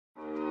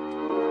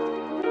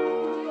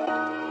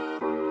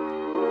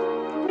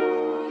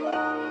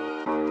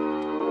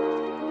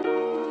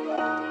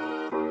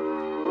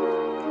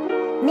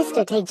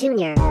Mr. Tay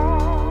Jr.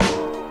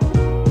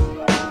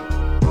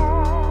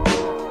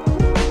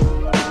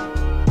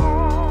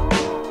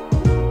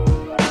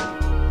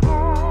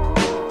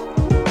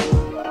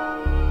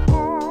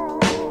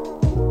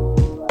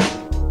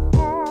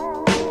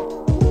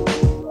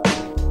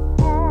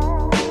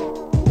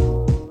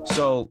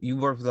 So you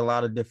work with a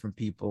lot of different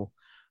people.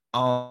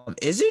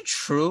 Is it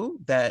true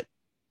that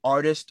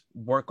artists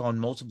work on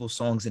multiple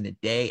songs in a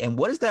day? And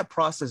what is that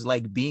process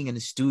like being in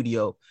the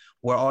studio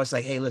where artists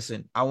like, hey,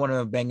 listen, I want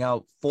to bang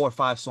out 4 or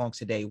 5 songs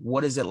today.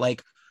 What is it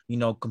like,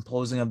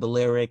 composing of the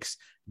lyrics,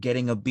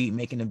 getting a beat,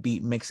 making a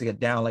beat, mixing it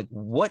down? Like,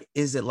 what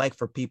is it like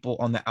for people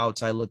on the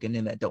outside looking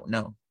in that don't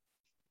know?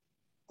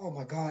 Oh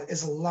my God,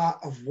 it's a lot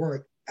of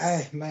work.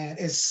 Hey, man,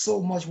 it's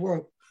so much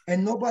work.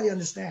 And nobody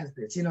understands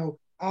this.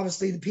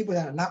 Obviously the people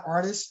that are not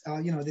artists,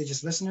 they're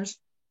just listeners,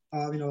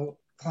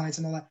 clients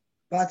and all that.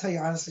 But I tell you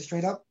honestly,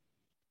 straight up,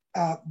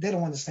 they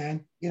don't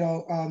understand.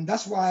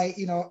 That's why,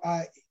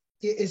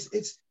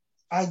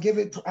 I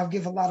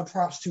give a lot of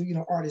props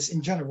to, artists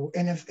in general.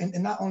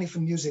 And not only for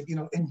music,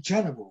 in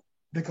general,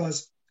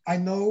 because I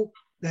know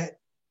that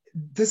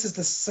this is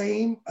the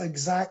same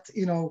exact,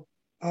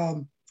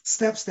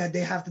 steps that they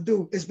have to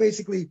do. Is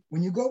basically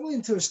when you go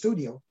into a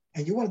studio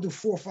and you want to do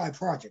 4 or 5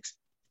 projects,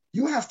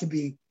 you have to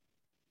be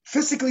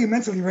physically and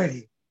mentally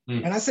ready.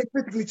 And I say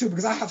physically too,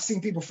 because I have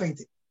seen people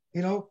fainting.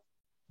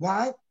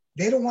 Why?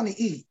 They don't want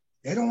to eat.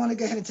 They don't want to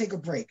go ahead and take a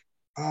break.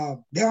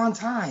 They're on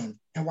time.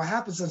 And what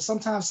happens is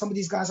sometimes some of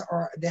these guys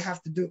they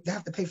have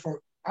to pay for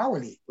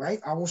hourly, right?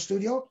 Our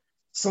studio.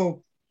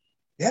 So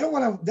they don't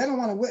want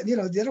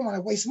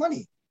to waste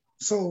money.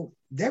 So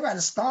they'd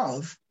rather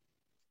starve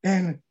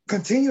and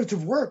continue to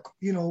work,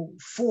 4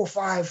 or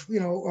 5,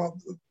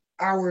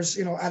 hours,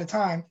 at a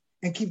time,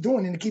 and keep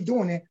doing it and keep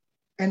doing it,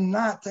 and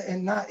not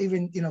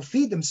even,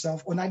 feed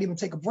themselves or not even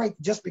take a break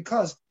just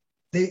because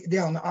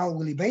they're on an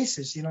hourly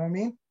basis. You know what I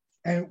mean?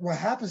 And what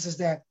happens is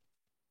that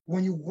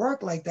when you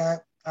work like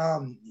that,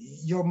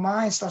 your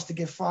mind starts to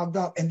get fogged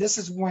up, and this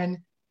is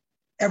when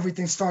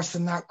everything starts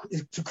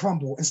to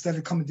crumble instead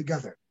of coming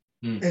together.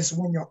 It's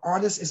when your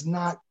artist is he's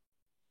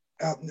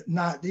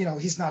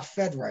not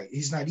fed right.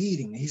 He's not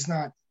eating. He's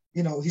not,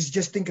 he's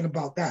just thinking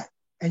about that.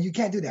 And you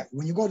can't do that.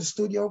 When you go to the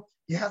studio,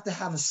 you have to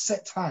have a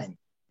set time.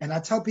 And I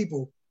tell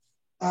people,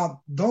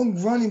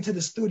 don't run into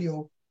the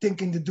studio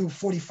thinking to do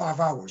 45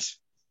 hours,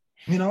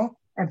 and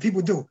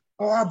people do.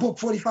 Oh, I booked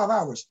 45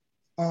 hours.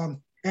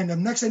 And the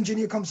next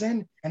engineer comes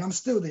in and I'm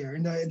still there.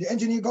 And the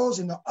engineer goes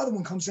and the other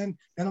one comes in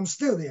and I'm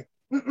still there.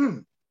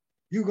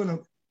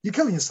 You're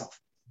killing yourself.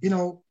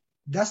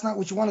 That's not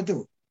what you want to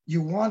do.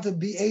 You want to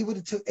be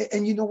able to,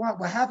 and you know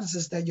what? What happens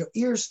is that your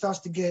ears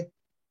starts to get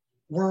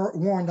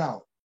worn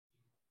out.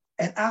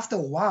 And after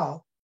a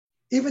while,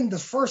 even the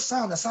first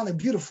sound that sounded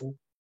beautiful,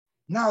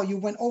 now you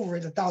went over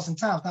it 1,000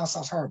 times. Now it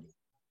sounds horrible.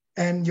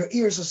 And your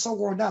ears are so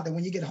worn out that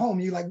when you get home,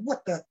 you're like,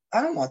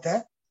 I don't want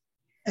that.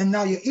 And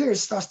now your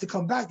ears starts to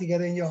come back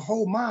together in your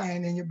whole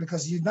mind, and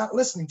because you're not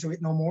listening to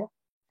it no more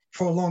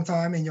for a long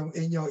time, and you're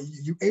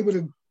able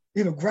to,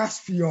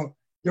 grasp your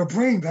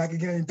brain back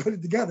again and put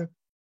it together.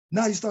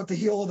 Now you start to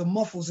hear all the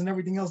muffles and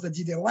everything else that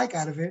you didn't like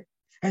out of it.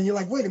 And you're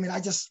like, wait a minute, I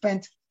just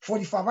spent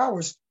 45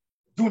 hours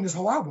doing this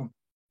whole album.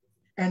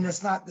 And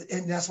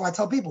that's why I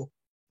tell people,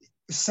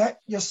 set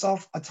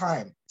yourself a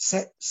time,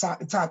 set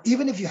a time.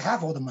 Even if you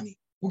have all the money,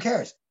 who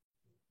cares?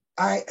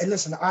 I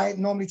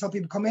normally tell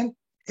people come in.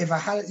 If I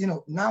had it,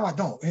 now I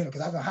don't, because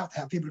I don't have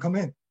to have people to come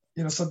in,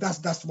 so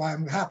that's why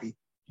I'm happy.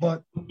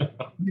 But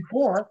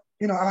before,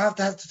 I have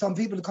to some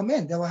people to come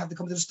in. They will have to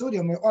come to the studio.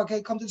 I'm like,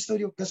 okay, come to the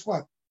studio. Guess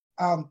what?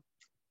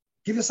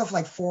 Give yourself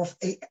like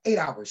 8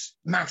 hours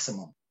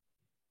maximum.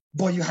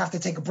 But you have to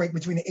take a break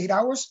between the 8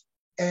 hours,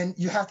 and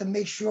you have to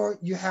make sure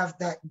you have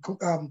that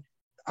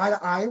eye to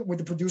eye with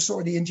the producer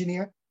or the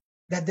engineer,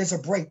 that there's a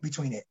break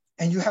between it.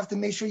 And you have to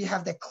make sure you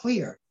have that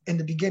clear in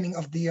the beginning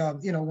of the,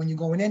 when you're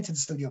going into the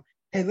studio.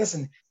 Hey,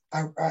 listen,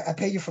 I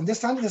pay you from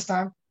this time to this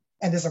time,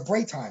 and there's a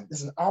break time.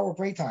 There's an hour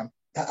break time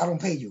that I don't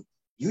pay you.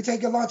 You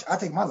take your lunch, I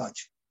take my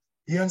lunch.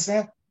 You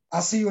understand?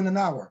 I'll see you in an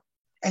hour.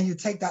 And you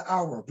take that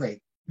hour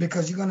break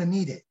because you're going to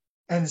need it.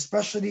 And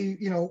especially,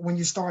 when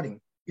you're starting,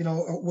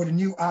 with a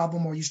new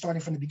album or you're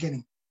starting from the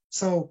beginning.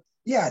 So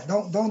yeah,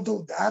 don't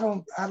do, I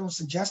don't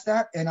suggest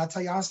that. And I'll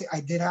tell you honestly,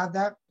 I did have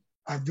that.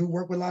 I do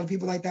work with a lot of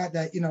people like that,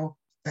 that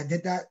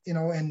did that,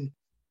 and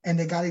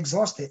they got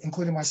exhausted,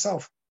 including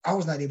myself. I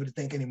was not able to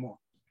think anymore.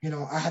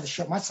 I had to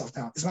shut myself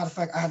down. As a matter of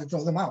fact, I had to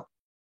throw them out,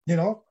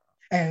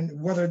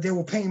 and whether they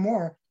were paying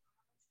more,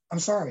 I'm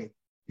sorry.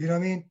 You know what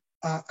I mean?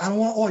 I don't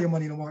want all your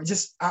money no more.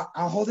 Just,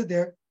 I'll hold it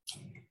there.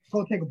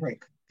 Go take a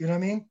break. You know what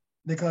I mean?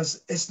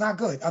 Because it's not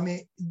good. I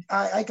mean,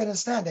 I can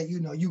understand that,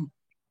 you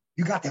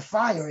got the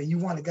fire and you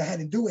want to go ahead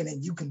and do it,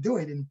 and you can do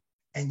it, and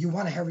you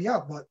want to hurry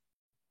up. But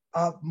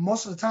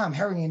most of the time,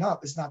 hurrying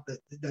up is not the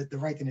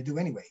right thing to do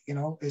anyway.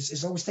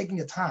 It's always taking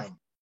your time.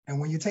 And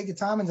when you take your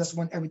time, and that's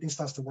when everything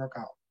starts to work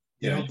out.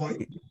 But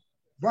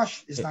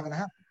rush is not going to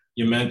happen.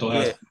 Your mental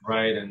has to be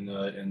right,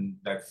 and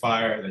that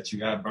fire that you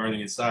got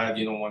burning inside,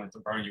 you don't want it to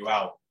burn you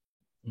out.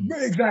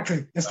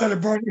 Exactly. Instead of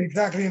burning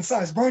exactly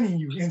inside, it's burning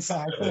you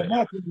inside. Instead of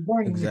naturally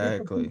burning you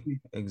Exactly.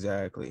 completely.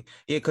 Exactly.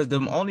 Yeah, because the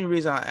only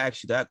reason I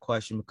asked you that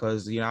question,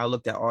 because I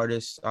looked at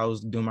artists, I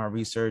was doing my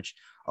research,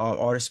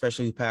 artists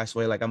especially who passed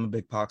away. Like I'm a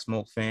big Pop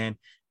Smoke fan,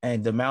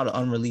 and the amount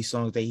of unreleased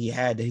songs that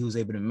he was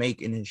able to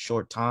make in his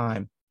short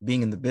time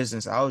being in the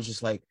business, I was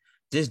just like,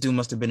 this dude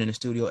must have been in the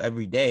studio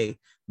every day.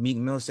 Meek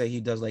Mill said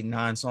he does like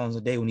 9 songs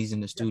a day when he's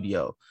in the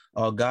studio.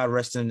 God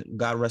rest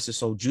his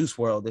soul, Juice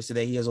World. They said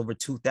that he has over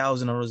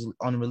 2,000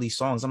 unreleased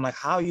songs. I'm like,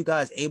 how are you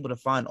guys able to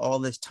find all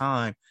this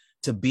time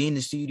to be in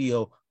the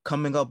studio,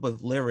 coming up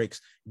with lyrics,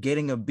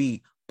 getting a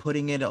beat,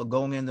 putting it,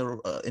 going in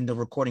the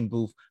recording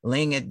booth,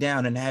 laying it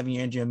down, and having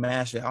your engineer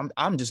master it?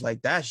 I'm just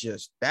like,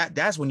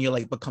 that's when you're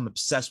like become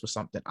obsessed with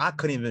something. I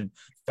couldn't even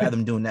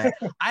fathom doing that.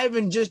 I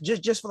even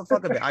just for the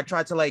fuck of it, I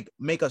tried to like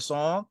make a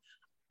song.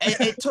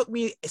 It took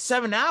me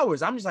 7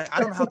 hours. I'm just like,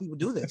 I don't know how people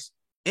do this.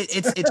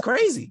 It's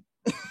crazy.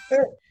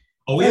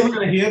 Are we ever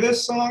gonna hear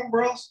this song,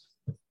 bros?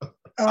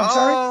 I'm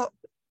sorry.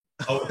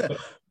 Oh.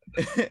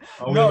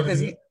 Oh, No,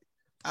 because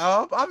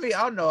I mean,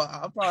 I don't know.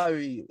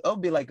 It'll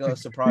be like a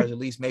surprise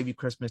release, maybe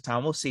Christmas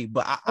time. We'll see.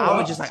 But Oh, I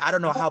was wow. just like, I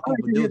don't know how I like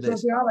people to do hear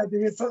this. something. I like to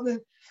hear something.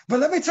 But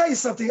let me tell you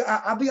something.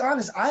 I'll be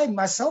honest. I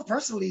myself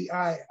personally,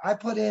 I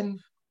put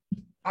in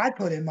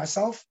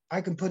myself.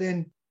 I can put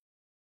in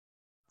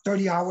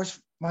 30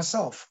 hours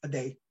myself a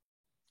day,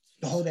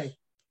 the whole day.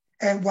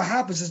 And what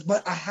happens is,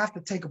 but I have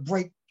to take a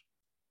break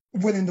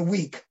within the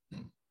week.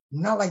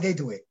 Not like they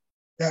do it.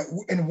 That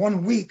in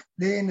 1 week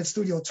they're in the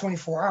studio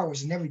 24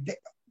 hours and every day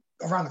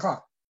around the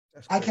clock.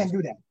 I can't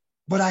do that.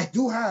 But I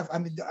do have. I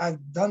mean, I've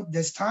done.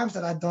 There's times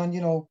that I've done.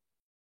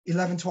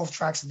 11, 12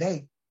 tracks a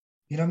day.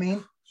 You know what I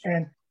mean?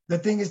 And the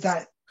thing is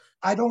that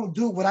I don't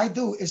do what I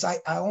do is I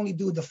only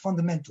do the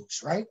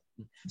fundamentals, right?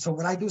 So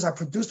what I do is I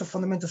produce the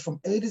fundamentals from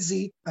A to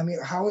Z. I mean,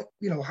 how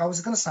is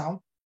it gonna sound?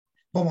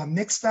 But my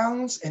mix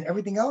sounds and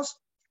everything else,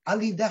 I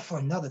leave that for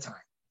another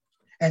time.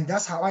 And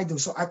that's how I do.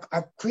 So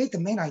I create the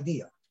main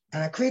idea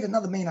and I create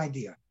another main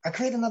idea. I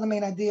create another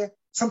main idea.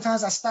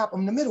 Sometimes I stop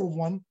in the middle of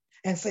one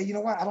and say, you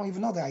know what? I don't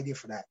even know the idea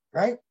for that,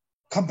 right?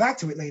 Come back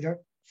to it later.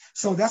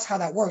 So that's how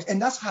that works.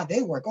 And that's how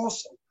they work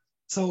also.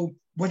 So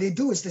what they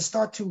do is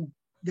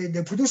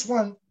they produce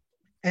one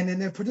and then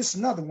they produce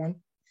another one.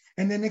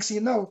 And then next thing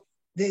you know,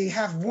 they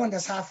have one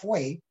that's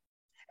halfway.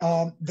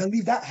 They'll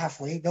leave that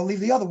halfway. They'll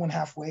leave the other one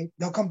halfway.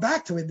 They'll come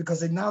back to it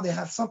because now they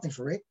have something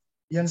for it.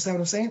 You understand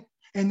what I'm saying?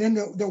 And then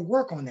they'll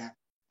work on that.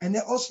 And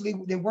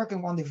they're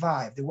working on the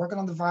vibe. They're working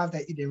on the vibe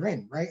that they're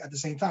in, right? At the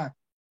same time.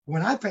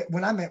 When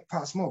I met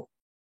Pop Smoke,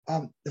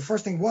 the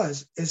first thing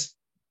is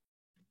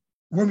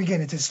when we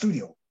get into the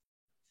studio.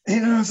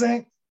 You know what I'm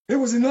saying? It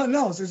wasn't nothing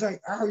else. It's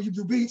like, I heard you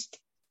do beats.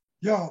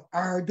 Yo,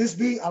 I heard this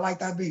beat. I like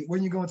that beat.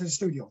 When you go into the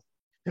studio.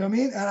 You know what I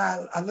mean?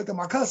 And I looked at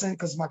my cousin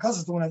because my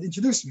cousin's the one that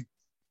introduced me.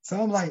 So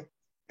I'm like,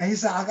 and he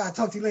said, I got to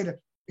talk to you later.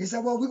 He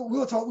said, well,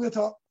 we'll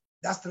talk.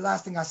 That's the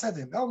last thing I said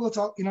to him. Oh, we'll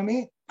talk. You know what I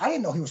mean? I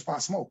didn't know he was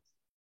Pop Smoke.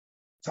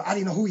 So I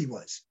didn't know who he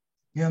was.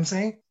 You know what I'm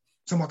saying?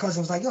 So my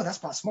cousin was like, yo, that's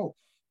Pop Smoke.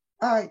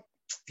 All right.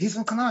 He's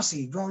from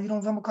Canarsie, bro. You don't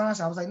remember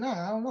Canarsie? I was like,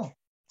 nah, I don't know.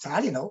 So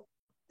I didn't know.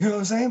 You know what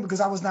I'm saying? Because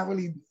I was not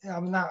really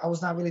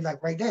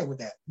like right there with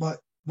that. But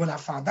when I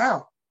found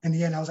out in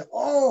the end, I was like,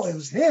 oh, it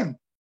was him.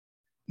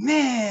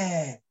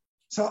 Man.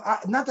 So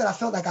not that I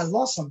felt like I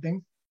lost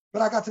something,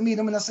 but I got to meet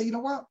him and I said, you know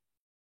what?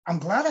 I'm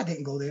glad I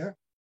didn't go there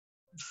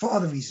for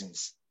other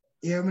reasons.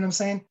 You know what I'm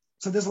saying?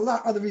 So there's a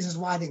lot of other reasons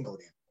why I didn't go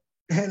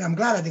there. And I'm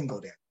glad I didn't go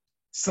there.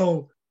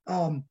 So,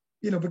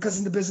 because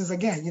in the business,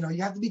 again,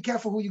 you have to be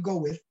careful who you go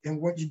with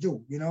and what you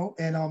do,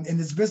 and in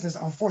this business,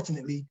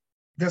 unfortunately,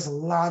 there's a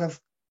lot of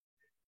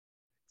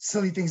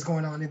silly things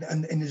going on in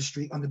the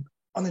industry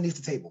underneath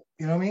the table,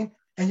 you know what I mean?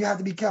 And you have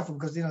to be careful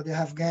because, they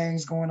have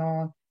gangs going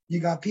on. You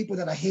got people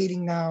that are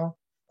hating now,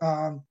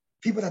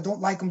 people that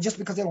don't like them just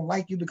because they don't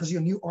like you because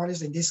you're a new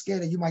artist and they're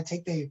scared that you might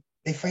take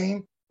their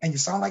fame and you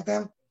sound like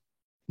them.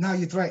 Now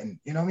you're threatened,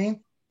 you know what I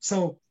mean?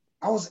 So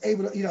I was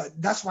able to,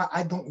 that's why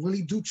I don't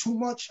really do too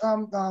much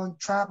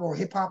trap or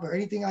hip hop or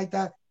anything like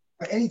that,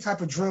 or any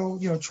type of drill,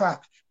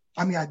 trap.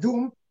 I mean, I do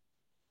them,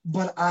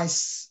 but I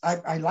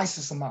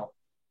license them out.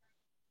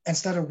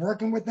 Instead of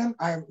working with them,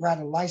 I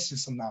rather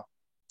license them out.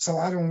 So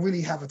I don't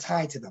really have a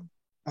tie to them.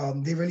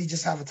 They really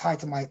just have a tie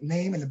to my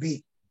name and the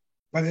beat,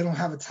 but they don't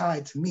have a tie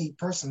to me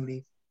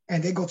personally.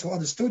 And they go to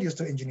other studios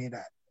to engineer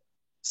that.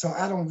 So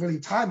I don't really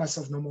tie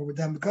myself no more with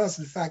them because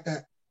of the fact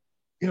that,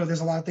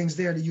 there's a lot of things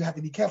there that you have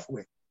to be careful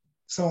with.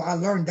 So I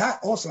learned that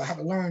also. I had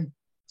to learn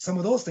some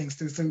of those things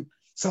too.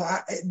 So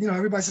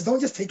everybody says, don't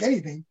just take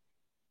anything.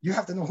 You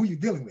have to know who you're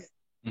dealing with.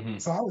 Mm-hmm.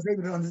 So I was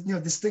able to,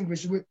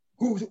 distinguish with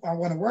who I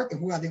want to work and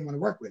who I didn't want to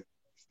work with.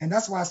 And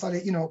that's why I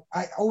started,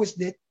 I always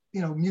did,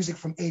 music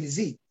from A to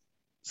Z.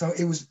 So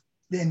it was,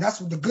 and that's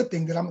the good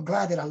thing that I'm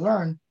glad that I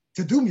learned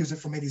to do music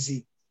from A to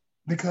Z.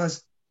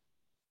 Because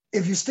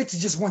if you stick to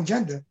just one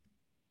gender,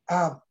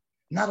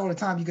 not all the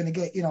time you're going to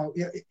get,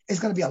 it's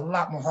going to be a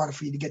lot more harder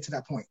for you to get to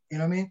that point. You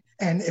know what I mean?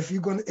 And if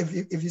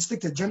you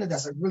stick to a gender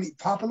that's really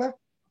popular,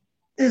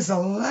 it's a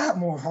lot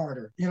more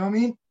harder. You know what I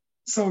mean?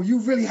 So you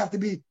really have to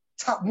be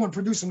top one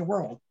producer in the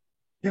world.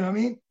 You know what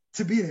I mean?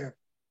 To be there.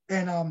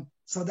 And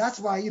so that's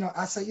why,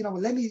 I say,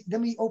 let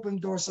me open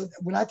doors. So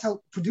when I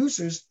tell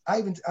producers,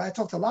 I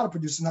talk to a lot of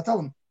producers and I tell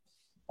them,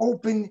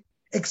 open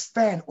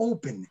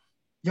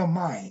your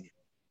mind,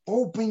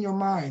 open your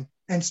mind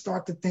and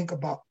start to think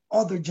about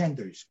other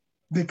genders,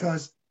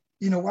 because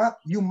you know what?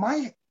 You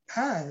might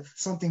have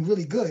something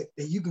really good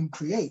that you can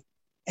create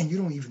and you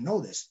don't even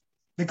know this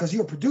because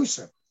you're a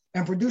producer,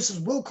 and producers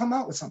will come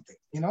out with something,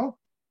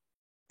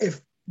 if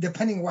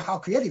depending on how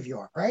creative you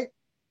are, right?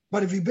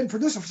 But if you've been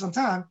producing for some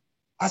time,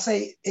 I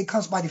say it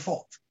comes by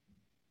default.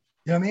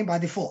 You know what I mean? By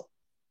default.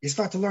 You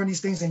start to learn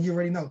these things and you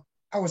already know.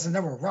 I was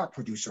never a rock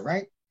producer,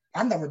 right?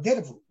 I never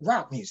did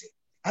rock music.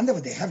 I never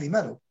did heavy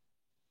metal,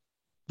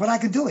 but I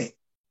could do it,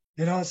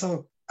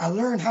 So I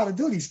learned how to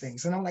do these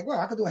things. And I'm like, well,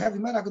 I could do a heavy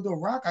metal, I could do a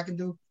rock, I can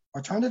do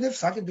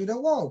alternatives, I can do that.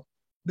 Whoa.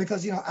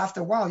 Because,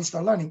 after a while you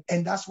start learning.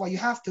 And that's why you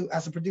have to,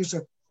 as a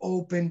producer,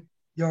 open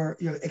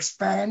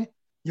expand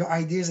your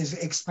ideas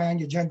and expand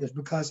your genders,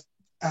 because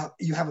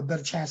you have a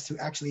better chance to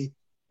actually,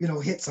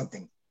 hit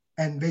something.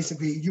 And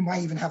basically you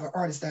might even have an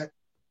artist that,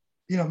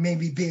 may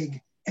be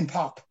big in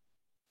pop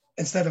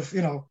instead of,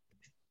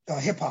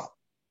 hip hop.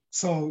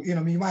 So,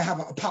 you might have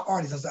a pop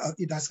artist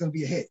that's going to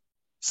be a hit.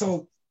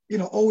 So,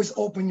 always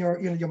open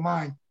your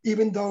mind,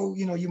 even though,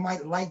 you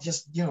might like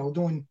just,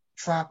 doing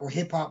trap or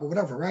hip hop or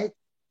whatever, right?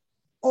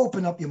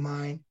 Open up your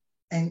mind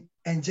and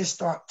just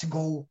start to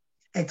go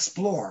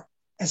explore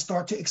and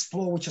start to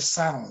explore with your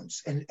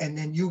sounds. And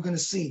then you're going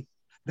to see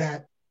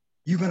that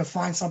you're going to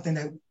find something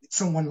that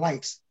someone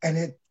likes. And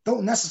it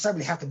don't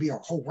necessarily have to be a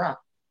whole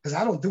rock, because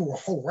I don't do a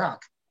whole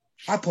rock.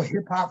 I put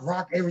hip hop,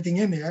 rock, everything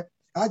in there.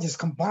 I just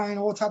combine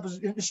all types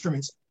of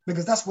instruments,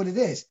 because that's what it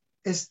is.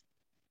 It's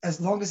as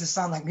long as it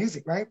sounds like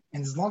music, right?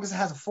 And as long as it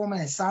has a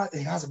format and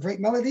it has a great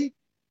melody.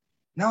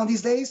 Now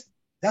these days,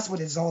 that's what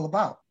it's all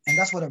about, and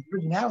that's what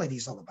originality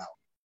is all about.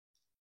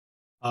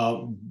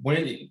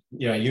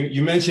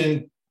 You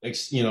mentioned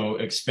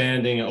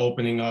expanding and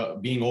opening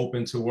up, being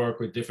open to work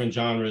with different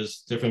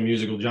genres, different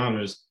musical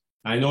genres.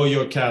 I know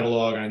your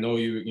catalog. I know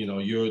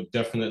you're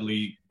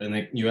definitely,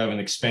 and you have an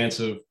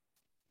expansive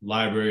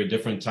library of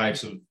different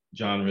types of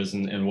genres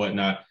and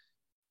whatnot.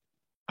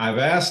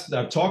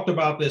 I've talked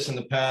about this in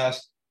the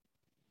past,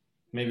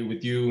 maybe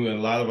with you and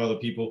a lot of other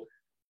people.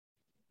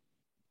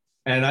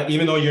 And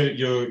even though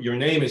your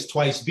name is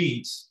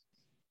 2wycebeatz,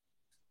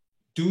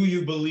 do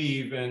you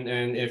believe,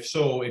 and if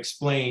so,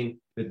 explain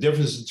the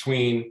difference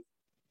between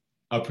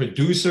a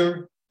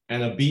producer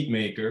and a beat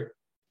maker,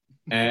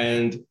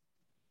 and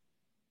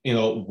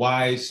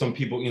why some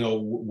people,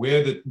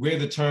 where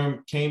the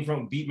term came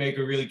from, beat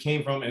maker really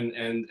came from,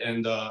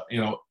 and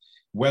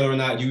whether or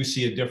not you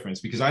see a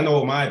difference, because I know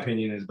what my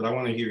opinion is, but I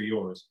want to hear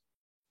yours.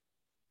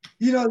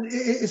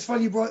 It's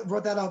funny you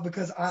brought that up,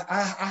 because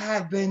I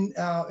have been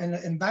in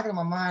the back of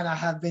my mind, I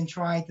have been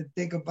trying to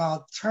think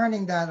about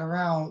turning that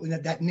around,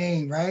 that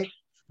name, right?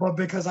 But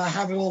because I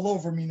have it all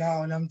over me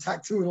now and I'm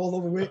tattooed all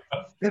over it,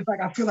 it's like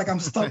I feel like I'm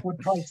stuck with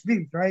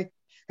 2wycebeatz, right?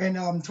 And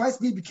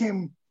 2wycebeatz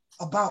became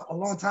about a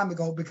long time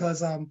ago,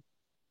 because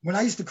when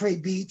I used to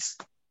create beats,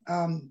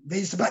 they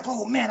used to be like,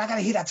 oh man, I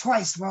gotta hear that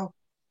twice, bro.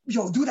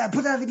 Yo, do that,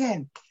 put that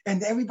again.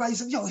 And everybody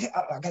said, yo,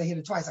 I gotta hear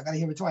it twice, I gotta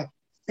hear it twice.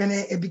 And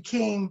it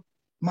became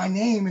my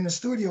name in the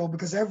studio,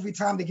 because every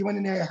time they went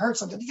in there, I heard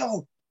something,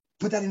 yo,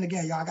 put that in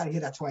again, yo, I gotta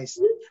hear that twice.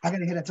 I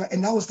gotta hear that twice.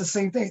 And that was the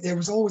same thing. There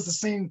was always the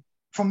same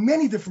from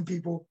many different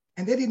people,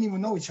 and they didn't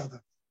even know each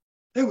other.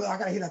 They were, I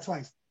gotta hear that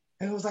twice.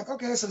 And it was like,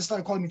 okay, so they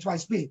started calling me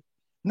 2wycebeatz.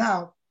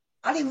 Now,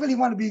 I didn't really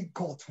want to be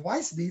called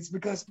 2wycebeatz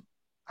because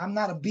I'm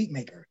not a beat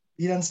maker.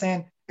 You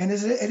understand? And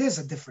it is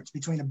a difference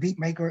between a beat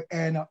maker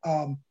and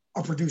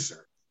a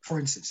producer, for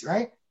instance,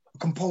 right? A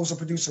composer,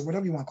 producer,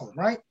 whatever you want to call it,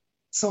 right?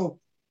 So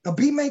a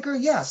beat maker,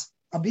 yes.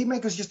 A beat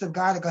maker is just a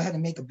guy to go ahead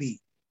and make a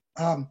beat.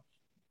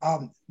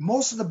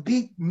 Most of the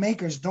beat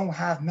makers don't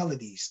have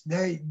melodies.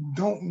 They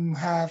don't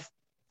have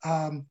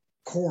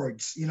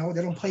chords, they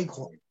don't play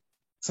chords.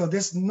 So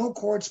there's no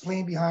chords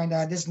playing behind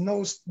that. There's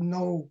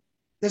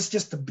there's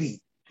just a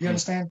beat. You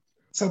understand?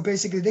 So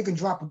basically they can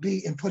drop a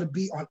beat and put a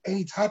beat on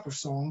any type of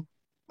song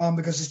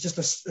because it's just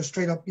a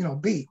straight up,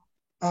 beat.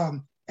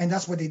 And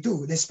that's what they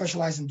do. They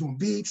specialize in doing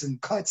beats and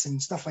cuts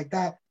and stuff like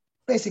that.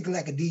 Basically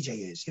like a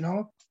DJ is,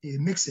 he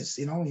mixes,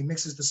 he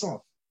mixes the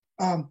song.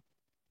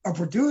 A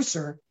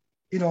producer,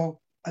 on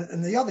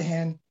the other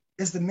hand,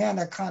 is the man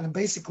that kind of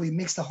basically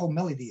makes the whole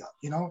melody up,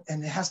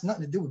 and it has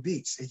nothing to do with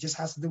beats. It just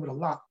has to do with a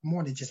lot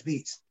more than just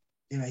beats.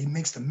 He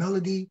makes the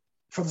melody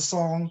for the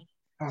song.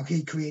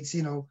 He creates,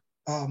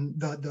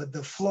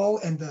 the flow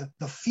and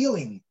the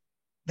feeling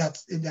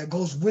that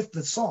goes with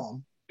the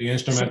song. The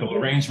instrumental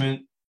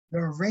arrangement. The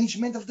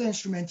arrangement of the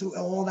instrumental,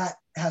 all that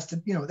has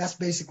to, that's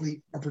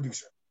basically a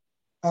producer.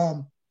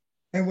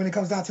 And when it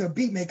comes down to a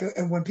beat maker,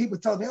 and when people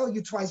tell me, oh,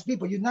 you're 2wycebeatz,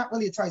 but you're not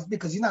really a 2wycebeatz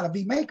because you're not a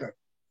beat maker.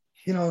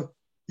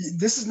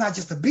 This is not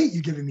just a beat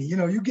you're giving me,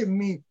 you're giving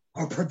me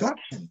a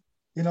production,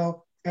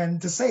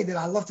 and to say that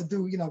I love to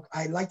do,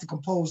 I like to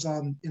compose,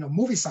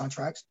 movie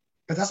soundtracks,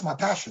 because that's my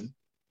passion.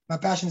 My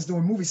passion is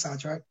doing movie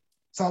soundtrack.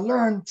 So I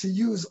learned to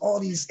use all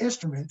these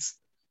instruments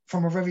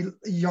from a very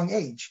young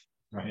age.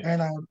 Right.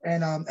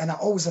 And I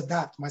always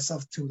adapt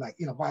myself to, like,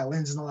 you know,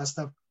 violins and all that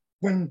stuff.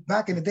 When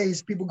back in the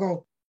days, people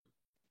go,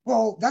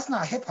 well, that's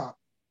not hip hop.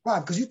 Why?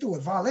 Because you threw a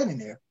violin in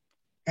there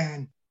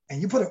and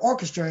you put an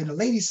orchestra and the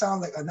ladies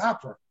sound like an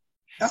opera.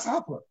 That's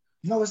opera.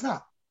 No, it's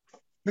not.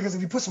 Because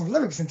if you put some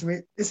lyrics into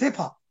it, it's hip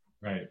hop.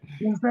 Right.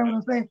 You understand what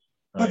I'm saying?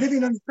 Right. But they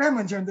didn't understand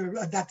my gender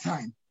at that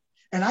time.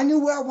 And I knew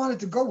where I wanted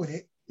to go with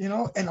it, you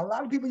know. And a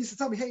lot of people used to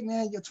tell me, hey,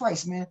 man, you're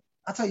Twice, man.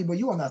 I tell you, but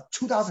you on the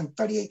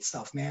 2038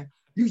 stuff, man.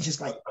 You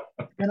just like,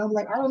 and I'm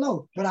like, I don't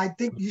know, but I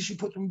think you should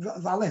put some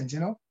violins, you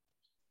know.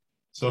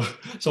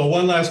 So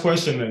one last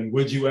question then.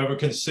 Would you ever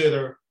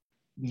consider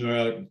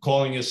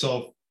calling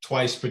yourself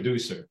Twice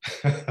producer?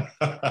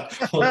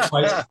 Or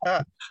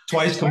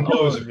twice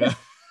composer?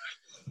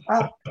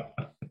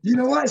 You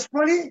know what? It's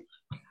funny.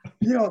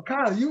 You know,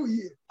 Kyle,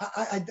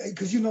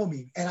 because you know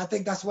me, and I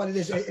think that's what it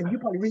is. And you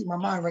probably read my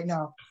mind right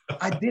now.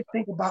 I did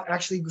think about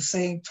actually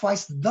saying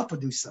Twice the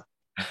producer.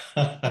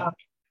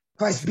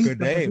 Twice Beat the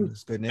name. producer.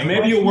 It's good name. And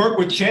maybe you'll work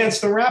with Chance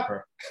the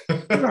rapper.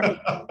 Right.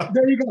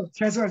 There you go,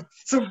 Chance.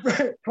 So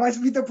Twice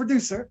Beat the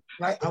producer,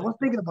 right? I was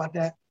thinking about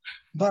that,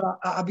 but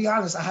I'll be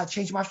honest. I have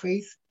changed my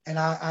faith, and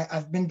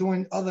I've been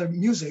doing other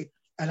music,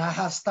 and I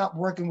have stopped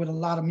working with a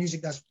lot of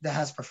music that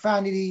has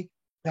profanity,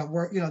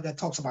 that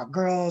talks about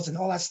girls and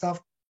all that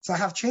stuff. So I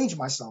have changed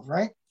myself,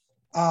 right?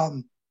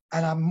 And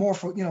I'm more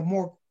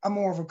I'm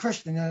more of a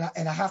Christian,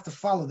 and I have to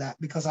follow that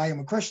because I am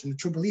a Christian, a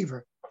true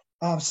believer.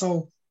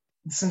 So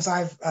since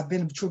I've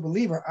been a true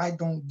believer, I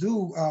don't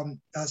do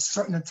a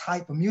certain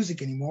type of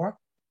music anymore.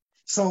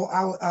 So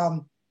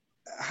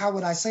how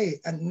would I say it?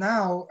 And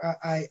now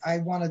I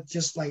want to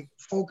just like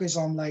focus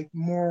on like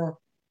more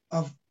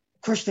of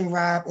Christian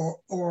rap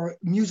or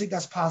music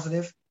that's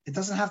positive. It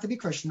doesn't have to be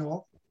Christian at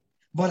all,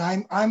 but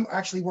I'm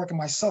actually working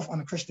myself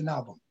on a Christian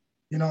album,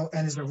 you know,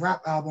 and it's a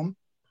rap album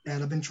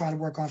that I've been trying to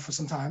work on for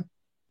some time.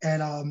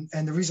 And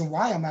the reason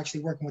why I'm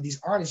actually working with these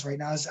artists right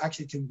now is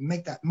actually to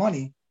make that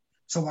money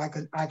so I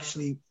could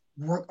actually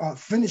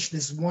finish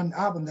this one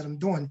album that I'm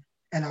doing.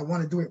 And I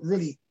want to do it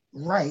really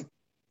right.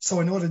 So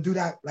in order to do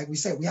that, like we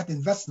said, we have to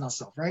invest in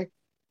ourselves, right?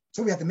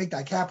 So we have to make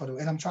that capital.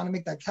 And I'm trying to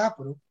make that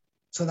capital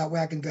so that way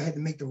I can go ahead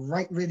and make the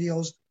right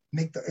videos,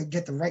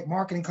 get the right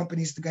marketing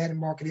companies to go ahead and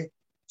market it.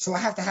 So I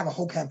have to have a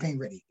whole campaign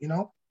ready, you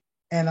know?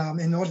 And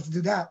in order to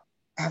do that,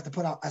 I have to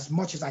put out as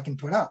much as I can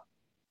put out.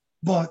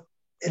 But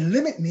it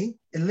limit me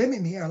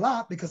a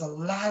lot because a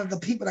lot of the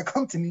people that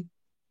come to me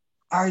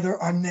either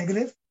are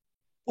negative,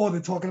 or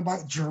they're talking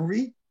about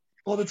jewelry,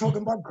 or they're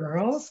talking about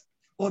girls,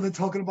 or they're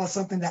talking about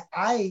something that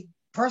I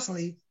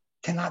personally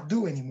cannot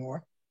do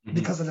anymore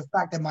because of the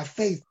fact that my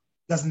faith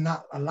does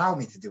not allow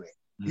me to do it,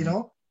 you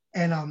know?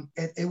 And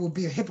it would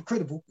be a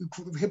hypocritical,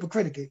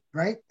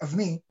 right, of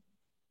me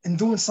in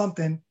doing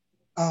something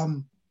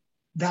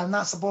that I'm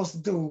not supposed to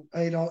do,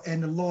 you know,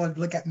 and the Lord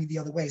look at me the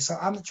other way. So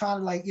I'm trying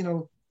to, like, you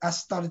know, I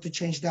started to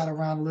change that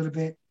around a little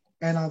bit.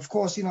 And of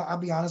course, you know, I'll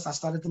be honest, I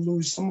started to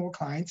lose some more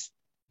clients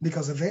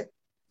because of it,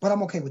 but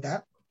I'm okay with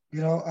that.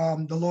 You know,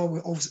 the Lord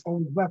will always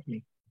bless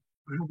me.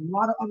 I have a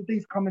lot of other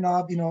things coming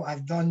up. You know,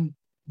 I've done,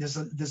 there's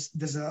a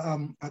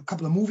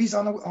couple of movies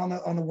on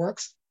the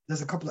works.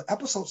 There's a couple of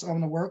episodes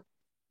on the work.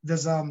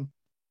 There's an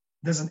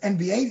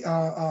NBA,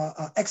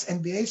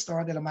 ex-NBA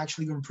star that I'm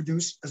actually going to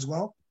produce as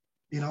well.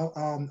 You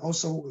know,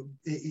 also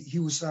he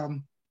was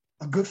a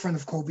good friend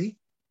of Kobe.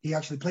 He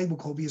actually played with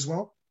Kobe as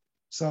well.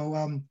 So,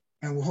 and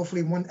we'll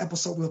hopefully one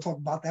episode we'll talk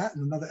about that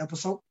in another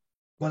episode.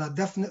 But I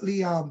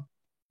definitely, God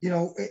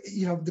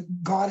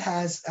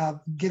has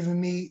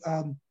given me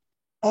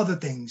other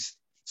things.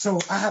 So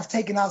I have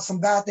taken out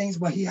some bad things,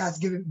 but He has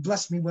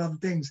blessed me with other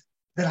things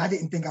that I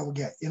didn't think I would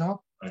get. You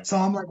know, right. So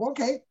I'm like,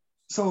 okay,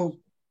 so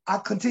I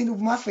continue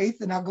with my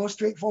faith and I go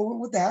straight forward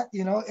with that,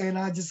 you know, and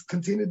I just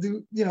continue to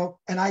do, you know,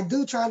 and I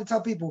do try to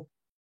tell people,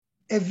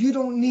 if you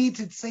don't need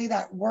to say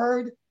that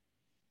word,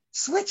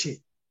 switch it.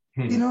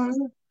 You know what I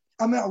mean?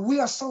 I mean, we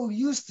are so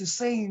used to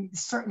saying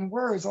certain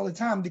words all the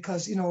time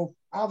because, you know,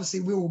 obviously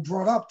we were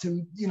brought up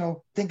to, you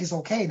know, think it's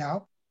okay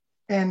now.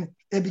 And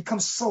it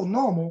becomes so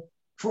normal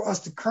for us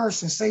to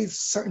curse and say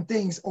certain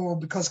things, or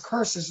because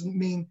curses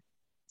mean,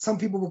 some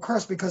people will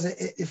curse because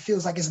it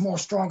feels like it's more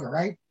stronger,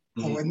 right?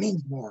 Or it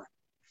means more.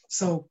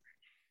 So,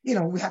 you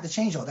know, we have to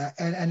change all that.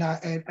 And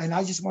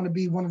I just want to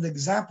be one of the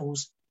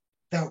examples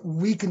that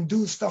we can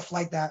do stuff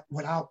like that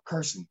without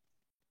cursing.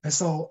 And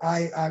so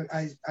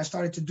I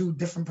started to do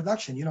different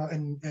production, you know,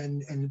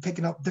 and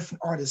picking up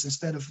different artists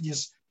instead of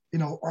just, you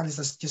know, artists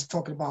that's just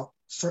talking about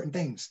certain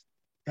things,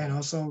 you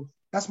know. So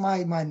that's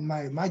my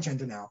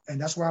gender now,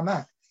 and that's where I'm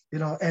at, you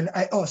know. And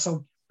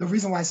so the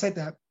reason why I said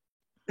that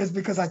is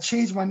because I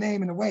changed my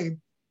name in a way,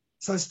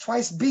 so it's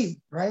Twice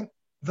Beat, right?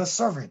 The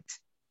Servant.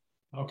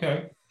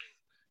 Okay,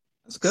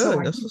 that's good.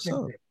 So that's what's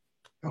up.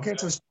 Okay,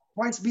 so it's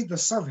Twice Beat the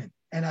Servant,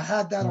 and I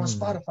had that on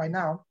Spotify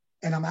now,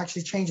 and I'm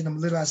actually changing them a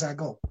little as I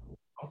go.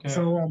 Okay.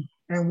 So,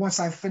 and once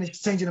I finish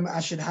changing them,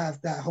 I should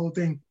have that whole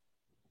thing,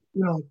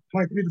 you know,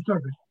 Twice Beat the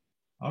Servant.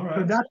 All So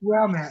right. that's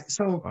where I'm at.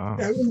 So Wow.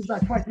 it was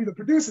like twice be the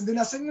producer. Then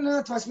I said,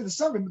 no, twice be the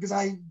servant because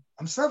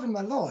I'm serving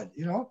my Lord,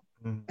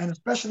 Mhm. and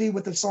especially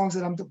with the songs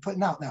that I'm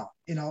putting out now,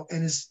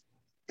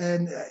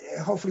 and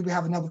hopefully we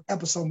have another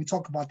episode and we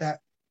talk about that,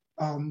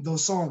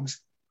 those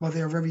songs, but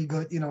they're very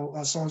good,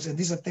 songs. And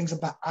these are things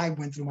about I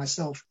went through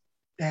myself,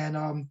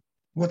 and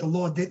what the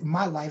Lord did in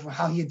my life and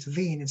how He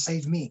intervened and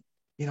saved me,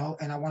 and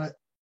I want to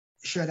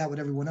share that with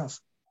everyone else.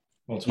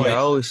 Well, Yeah, I twice.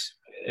 always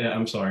Yeah,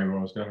 I'm sorry,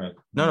 Rose. Go ahead.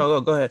 no,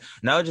 go ahead.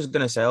 Now, I was just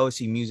gonna say, I always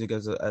see music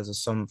as a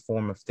some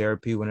form of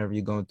therapy whenever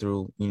you're going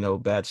through,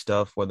 bad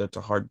stuff, whether it's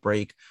a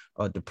heartbreak,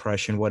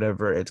 depression,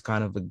 whatever. It's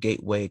kind of a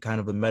gateway, kind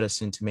of a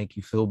medicine to make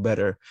you feel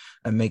better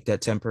and make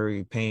that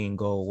temporary pain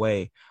go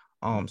away.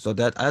 So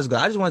that's good.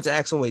 I just wanted to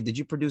ask, so wait, did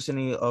you produce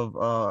any of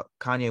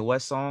Kanye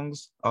West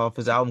songs off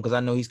his album? Because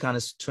I know he's kind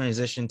of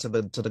transitioned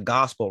to the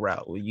gospel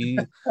route.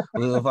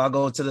 If I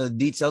go to the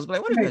details, be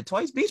like, wait a minute,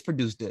 Twice Beats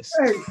produced this.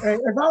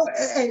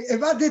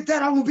 If I did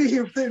that, I won't be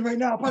here sitting right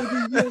now. I'll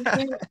probably be,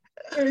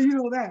 hey, you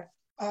know that.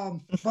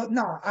 But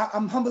no,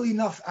 I'm humble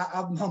enough.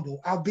 I'm humble.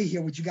 I'll be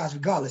here with you guys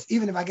regardless,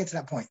 even if I get to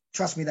that point.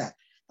 Trust me that.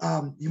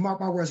 You mark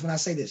my words when I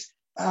say this.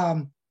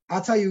 I'll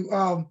tell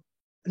you.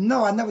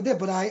 No, I never did,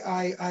 but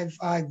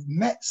I've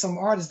met some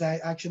artists that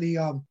actually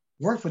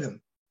worked with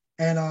him,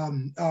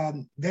 and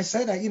they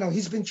say that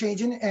he's been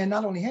changing, and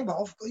not only him, but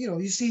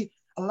you see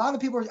a lot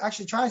of people are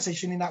actually trying to say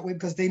shit in that way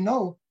because they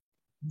know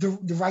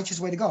the righteous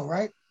way to go,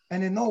 right?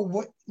 And they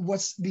know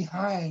what's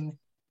behind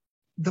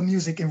the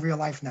music in real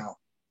life now.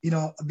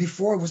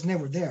 Before it was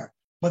never there,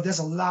 but there's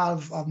a lot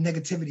of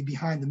negativity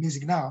behind the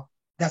music now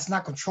that's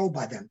not controlled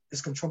by them.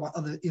 It's controlled by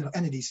other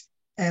entities,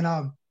 and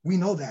we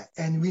know that,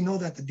 and we know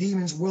that the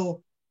demons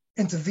will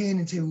intervene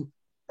into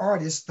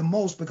artists the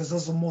most because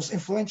those are the most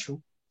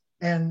influential,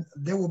 and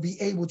they will be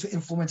able to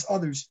influence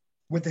others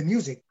with their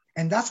music.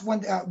 And that's when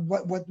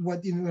what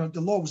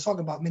the Lord was talking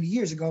about many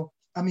years ago.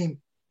 I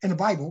mean, in the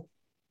Bible,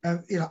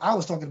 I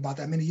was talking about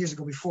that many years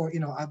ago before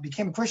I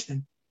became a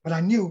Christian, but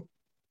I knew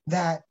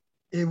that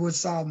it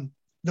was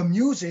the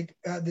music.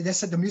 They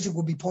said the music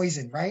will be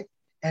poison, right?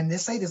 And they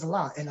say this a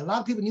lot, and a lot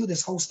of people knew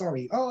this whole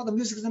story. Oh, the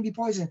music is gonna be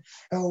poison.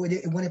 Oh,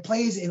 when it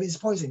plays, it's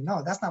poison.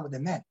 No, that's not what they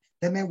meant.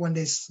 They meant when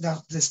they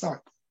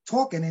start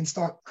talking and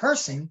start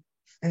cursing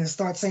and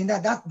start saying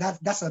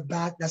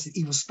that's an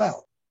evil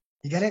spell.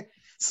 You get it?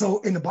 So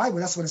in the Bible,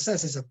 that's what it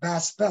says. It's a bad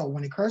spell.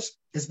 When it curse,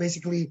 it's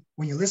basically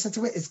when you listen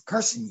to it, it's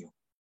cursing you.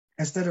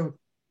 Instead of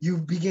you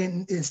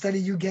getting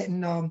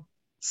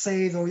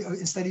saved, or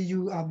instead of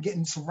you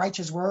getting some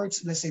righteous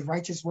words, let's say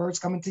righteous words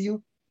coming to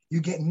you,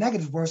 you get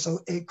negative words. So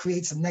it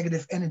creates a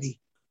negative entity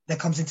that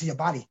comes into your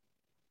body.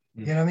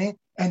 You know what I mean?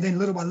 And then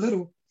little by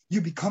little,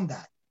 you become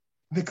that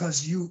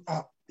because you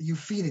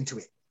feed into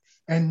it.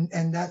 And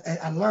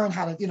I learned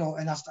how to,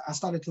 and I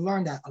started to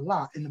learn that a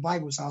lot in the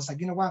Bible. So I was like,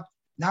 you know what?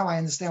 Now I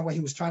understand what he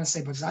was trying to say,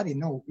 because I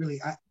didn't know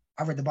really. I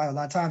read the Bible a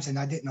lot of times and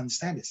I didn't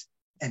understand this,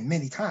 and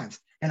many times.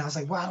 And I was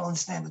like, well, I don't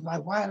understand the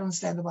Bible. Why I don't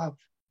understand the Bible?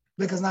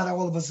 Because not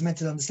all of us are meant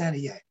to understand it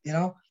yet.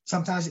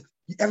 Sometimes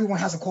everyone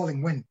has a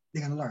calling when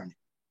they're going to learn.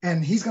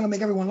 And he's going to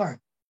make everyone learn.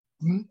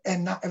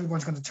 And not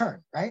everyone's going to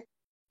turn, right?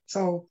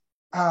 So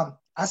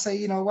I say,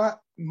 you know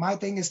what? My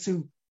thing is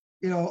to,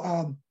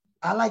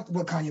 I like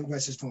what Kanye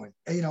West is doing.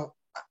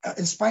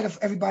 In spite of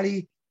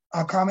everybody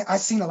comment, I've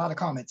seen a lot of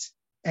comments,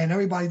 and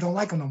everybody don't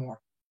like him no more.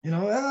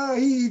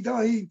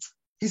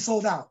 He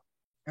sold out.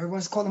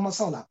 Everyone's calling him a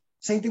sellout.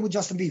 Same thing with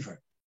Justin Bieber.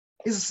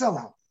 He's a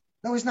sellout.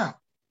 No, he's not.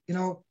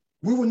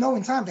 We will know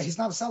in time that he's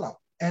not a sellout.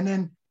 And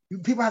then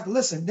people have to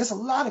listen. There's a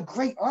lot of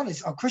great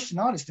artists, Christian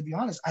artists, to be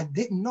honest. I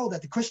didn't know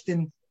that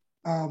Christians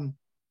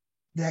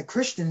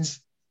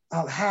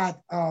had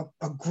a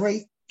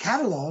great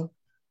catalog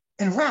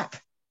in rap.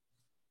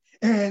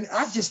 And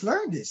I just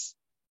learned this.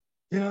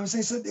 You know what I'm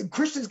saying? So the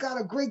Christians got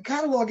a great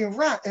catalog in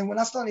rap. And when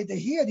I started to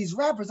hear these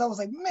rappers, I was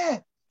like,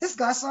 man, this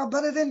guy sounds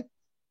better than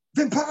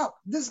Pop.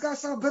 This guy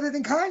sounds better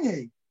than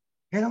Kanye.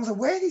 And I was like,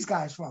 where are these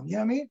guys from? You know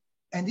what I mean?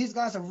 And these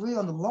guys are real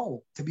on the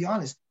low, to be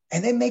honest.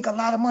 And they make a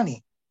lot of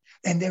money.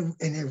 And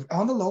they're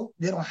on the low.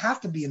 They don't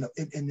have to be in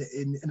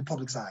the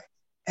public's eye.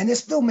 And they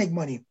still make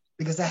money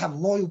because they have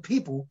loyal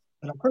people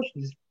that are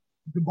Christians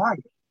to buy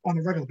it on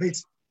a regular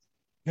basis.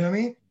 You know what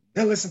I mean?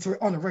 They listen to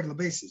it on a regular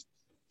basis.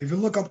 If you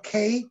look up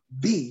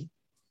KB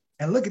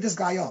and look at this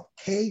guy up,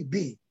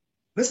 KB,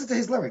 listen to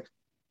his lyrics.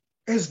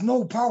 There's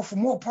no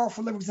more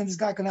powerful lyrics than this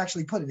guy can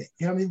actually put it in.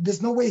 You know what I mean?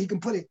 There's no way he can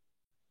put it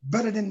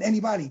better than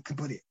anybody can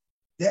put it.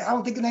 I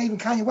don't think not even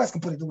Kanye West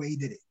can put it the way he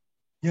did it.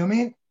 You know what I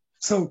mean?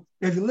 So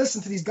if you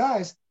listen to these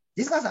guys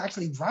are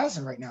actually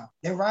rising right now.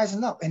 They're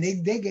rising up, and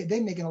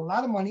they're making a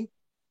lot of money,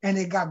 and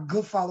they got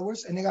good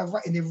followers, and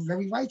they're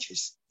very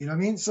righteous. You know what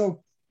I mean?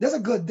 So there's a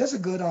good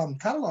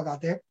catalog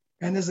out there,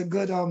 and there's a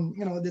good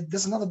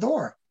there's another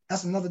door.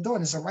 That's another door,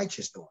 and it's a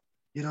righteous door.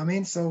 You know what I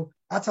mean? So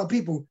I tell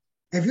people,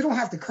 if you don't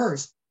have to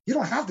curse, you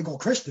don't have to go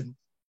Christian.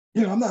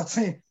 I'm not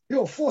saying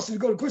force you to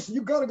go to Christian.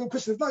 You gotta go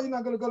Christian. If not, you're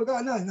not gonna go to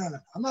God. No.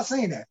 I'm not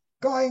saying that.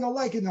 God ain't gonna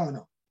like it.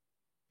 No.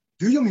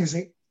 Do your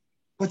music,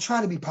 but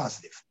try to be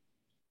positive.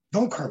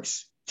 Don't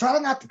curse. Try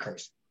not to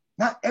curse.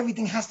 Not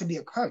everything has to be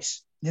a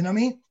curse. You know what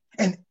I mean?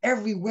 And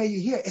everywhere you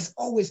hear, it's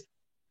always,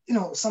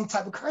 some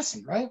type of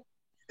cursing, right?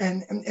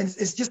 And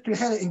it's just to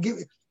head it and give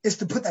it, it's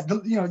to put that,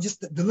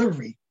 just the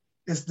delivery.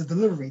 It's the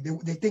delivery.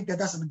 They think that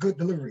that's a good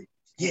delivery.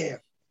 Yeah.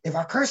 If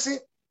I curse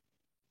it,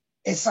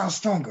 it sounds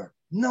stronger.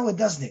 No, it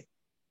doesn't.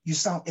 You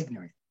sound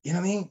ignorant. You know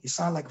what I mean? You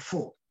sound like a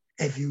fool.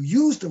 If you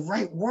use the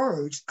right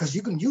words, because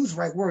you can use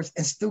right words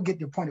and still get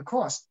your point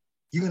across,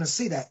 you're going to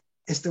see that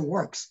it still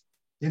works.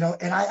 And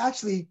I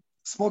actually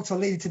spoke to a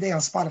lady today on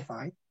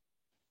Spotify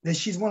that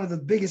she's one of the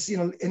biggest,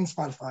 in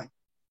Spotify.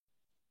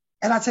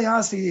 And I tell you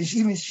honestly,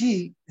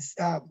 she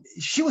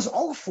was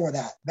all for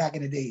that back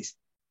in the days.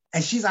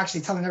 And she's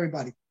actually telling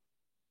everybody,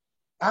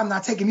 I'm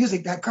not taking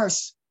music that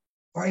curse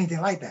or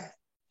anything like that.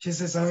 She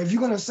says, if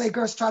you're going to say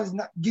curse, try to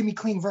not give me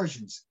clean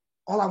versions.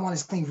 All I want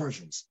is clean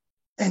versions.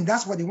 And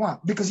that's what they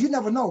want, because you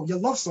never know. Your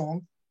love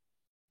song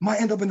might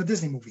end up in a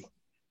Disney movie.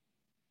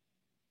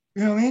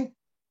 You know what I mean?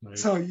 Right.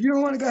 So you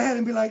don't want to go ahead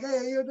and be like,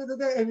 hey,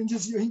 and then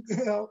just,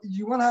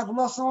 you want to have a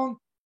love song,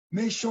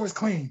 make sure it's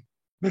clean,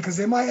 because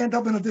it might end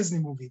up in a Disney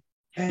movie.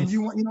 And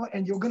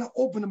and you're going to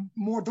open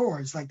more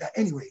doors like that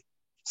anyway.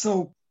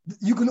 So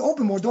you can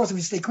open more doors if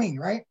you stay clean,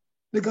 right?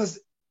 Because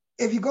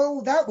if you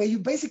go that way, you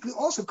basically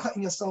also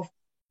cutting yourself.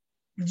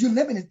 You're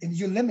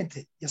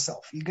limited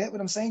yourself. You get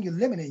what I'm saying? You're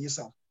limiting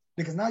yourself,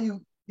 because now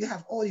you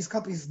have all these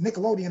companies,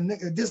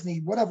 Nickelodeon, Disney,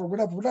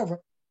 whatever.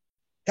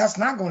 That's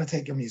not going to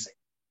take your music.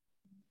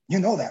 You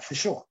know that for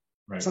sure.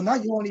 Right. So now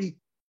you're only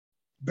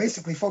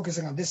basically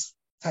focusing on this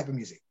type of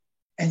music,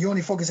 and you're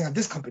only focusing on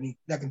this company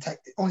that can take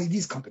only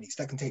these companies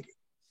that can take it.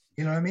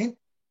 You know what I mean?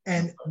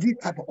 And these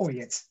type of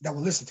audience that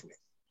will listen to it,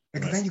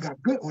 because then you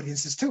got good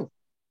audiences too.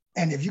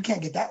 And if you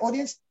can't get that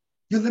audience,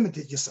 you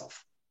limited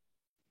yourself.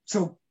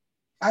 So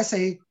I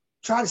say,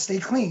 try to stay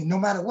clean no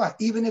matter what,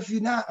 even if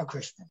you're not a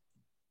Christian.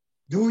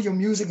 Do your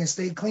music and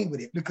stay clean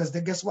with it, because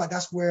then guess what?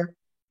 That's where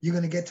you're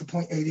going to get to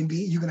point A and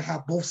B. You're going to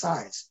have both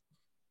sides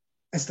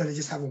instead of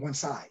just having one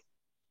side.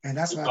 And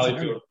that's what I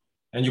think.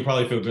 And you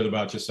probably feel good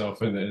about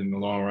yourself in the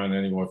long run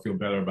anymore. Feel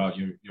better about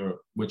your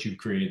what you've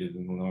created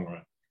in the long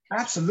run.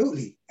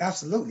 Absolutely.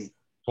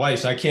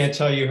 Twice. I can't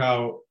tell you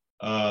how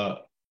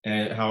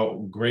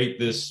great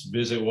this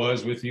visit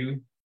was with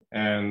you.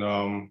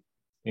 And,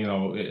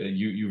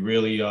 you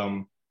really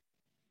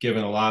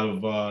given a lot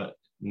of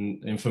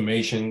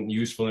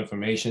useful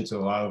information to a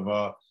lot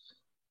of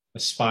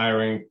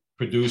aspiring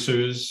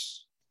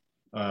producers,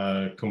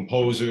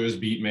 composers,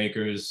 beat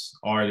makers,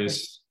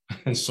 artists,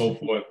 and so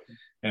forth.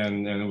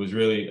 And it was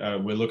really,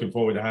 we're looking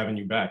forward to having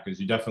you back, because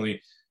you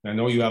definitely, I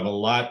know you have a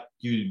lot,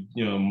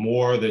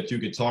 more that you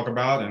could talk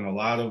about, and a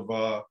lot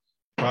of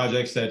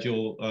projects that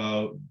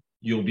you'll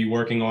be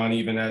working on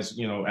even as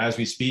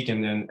we speak,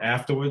 and then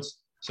afterwards.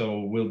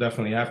 So we'll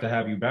definitely have to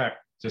have you back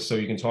just so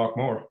you can talk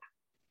more.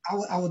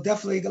 I would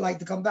definitely like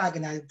to come back,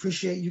 and I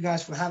appreciate you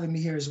guys for having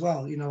me here as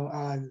well.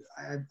 I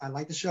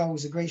like the show. It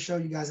was a great show.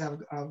 You guys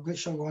have a good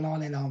show going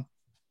on, and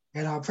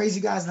I praise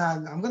you guys.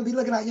 And I'm going to be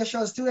looking at your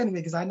shows too anyway,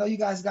 because I know you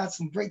guys got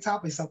some great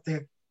topics up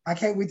there. I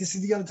can't wait to see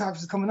the other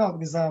topics coming up,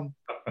 because I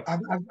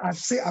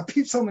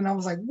peeped some and I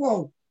was like,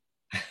 whoa,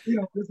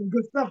 there's some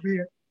good stuff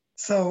here.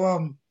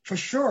 So for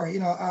sure,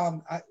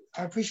 I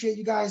appreciate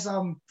you guys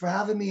for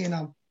having me, and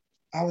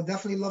I would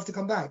definitely love to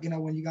come back.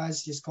 When you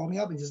guys just call me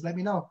up and just let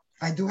me know.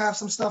 I do have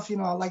some stuff, I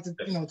like to,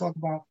 talk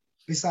about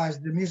besides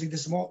the music.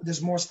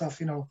 There's more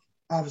stuff,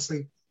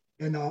 obviously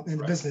in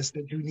the business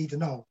that you need to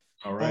know.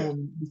 All right.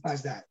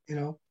 Besides that,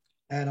 and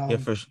yeah,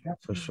 for sure.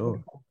 For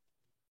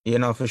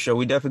sure.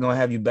 We definitely gonna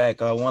have you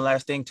back. One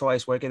last thing,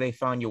 Twice. Where can they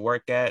find your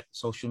work at?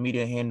 Social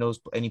media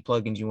handles, any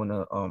plugins you want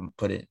to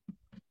put in?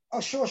 Oh,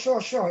 sure.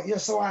 Yeah.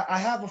 So I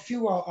have a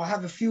few.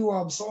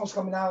 Songs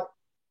coming out.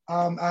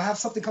 I have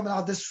something coming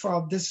out this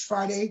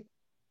Friday,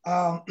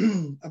 by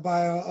an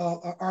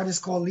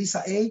artist called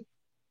Lisa A,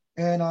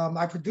 and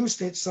I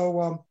produced it.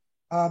 So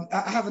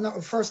I have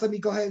another. First, let me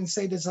go ahead and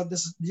say this.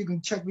 You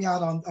can check me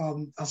out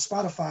on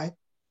Spotify.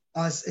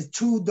 It's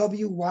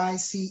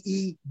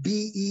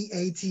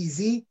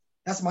 2wycebeatz.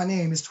 That's my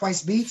name. It's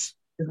Twice Beats.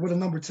 It's with a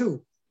number 2.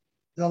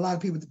 There's a lot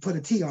of people put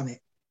a T on it.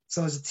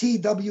 So it's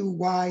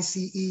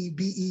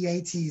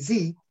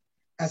TWYCEBEATZ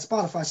at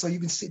Spotify. So you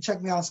can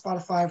check me out on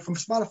Spotify. From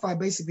Spotify,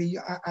 basically,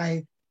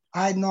 I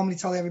normally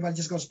tell everybody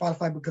just go to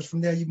Spotify, because from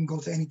there you can go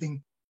to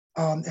anything,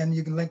 and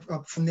you can link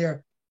up from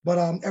there. But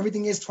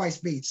everything is Twice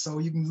Beats. So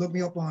you can look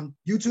me up on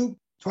YouTube,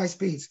 Twice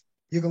Beats.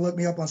 You can look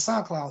me up on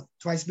SoundCloud,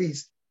 Twice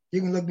Beats. You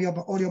can look me up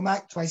on Audio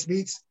Mac, Twice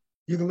Beats.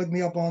 You can look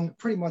me up on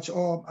pretty much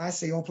all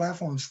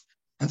platforms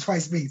on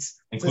Twice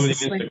Beats. Including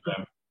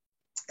Instagram.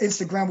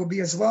 Instagram will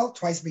be as well,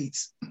 Twice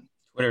Beats.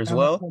 Twitter as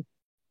well?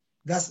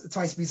 That's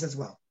Twice Beats as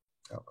well.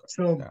 Okay.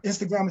 So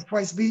Instagram is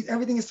Twice Beats.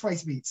 Everything is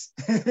Twice Beats.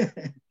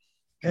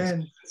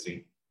 And so,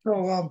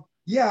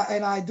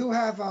 and I do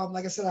have,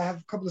 like I said, I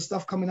have a couple of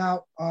stuff coming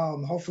out.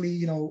 Hopefully,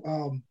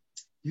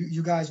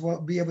 you guys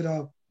will be able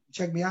to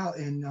check me out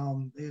and,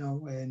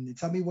 and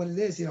tell me what it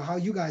is, how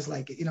you guys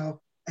like it.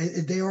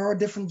 They are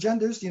different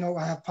genders.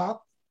 I have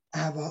pop,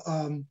 I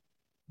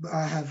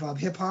have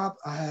hip hop,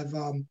 I have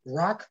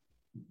rock,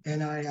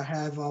 and I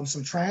have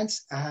some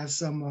trance. I have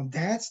some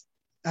dance.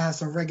 I have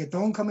some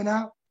reggaeton coming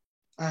out.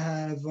 I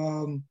have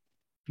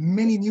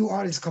many new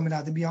artists coming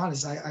out. To be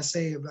honest, I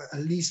say at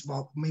least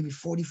about maybe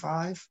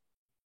 45.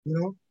 You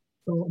know,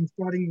 so I'm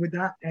starting with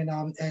that, and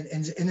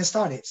it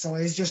started. So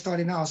it's just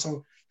starting now.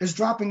 So it's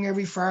dropping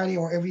every Friday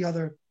or every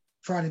other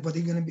Friday, but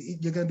you're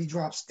gonna be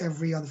drops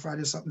every other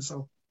Friday or something.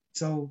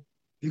 So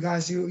you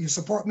guys, you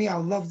support me.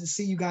 I'd love to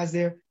see you guys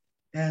there,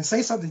 and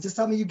say something. Just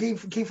tell me you came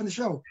from the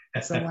show.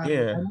 So Yeah.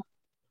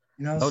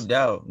 you know, No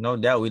doubt. No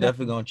doubt. We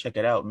definitely definitely. gonna check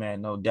it out,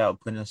 man. No doubt.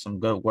 Putting in some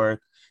good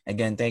work.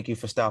 Again, thank you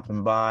for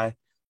stopping by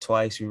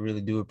twice. We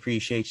really do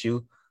appreciate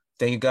you.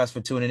 Thank you guys for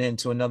tuning in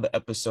to another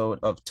episode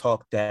of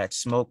Talk That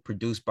Smoke,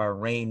 produced by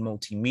Rain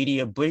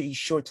Multimedia. Be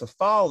sure to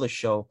follow the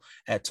show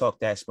at Talk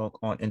That Smoke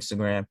on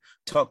Instagram,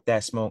 Talk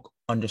That Smoke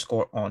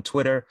 _ on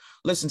Twitter.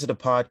 Listen to the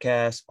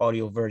podcast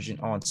audio version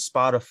on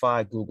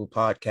Spotify, Google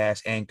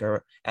Podcasts,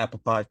 Anchor, Apple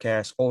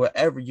Podcasts, or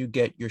wherever you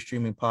get your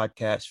streaming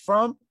podcasts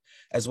from,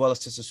 as well as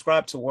to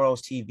subscribe to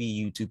World's TV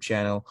YouTube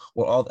channel,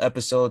 where all the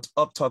episodes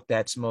of Talk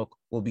That Smoke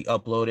will be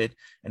uploaded.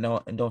 And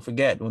don't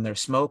forget, when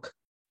there's smoke,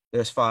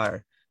 there's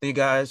fire. Thank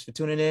you guys for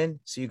tuning in.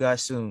 See you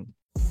guys soon.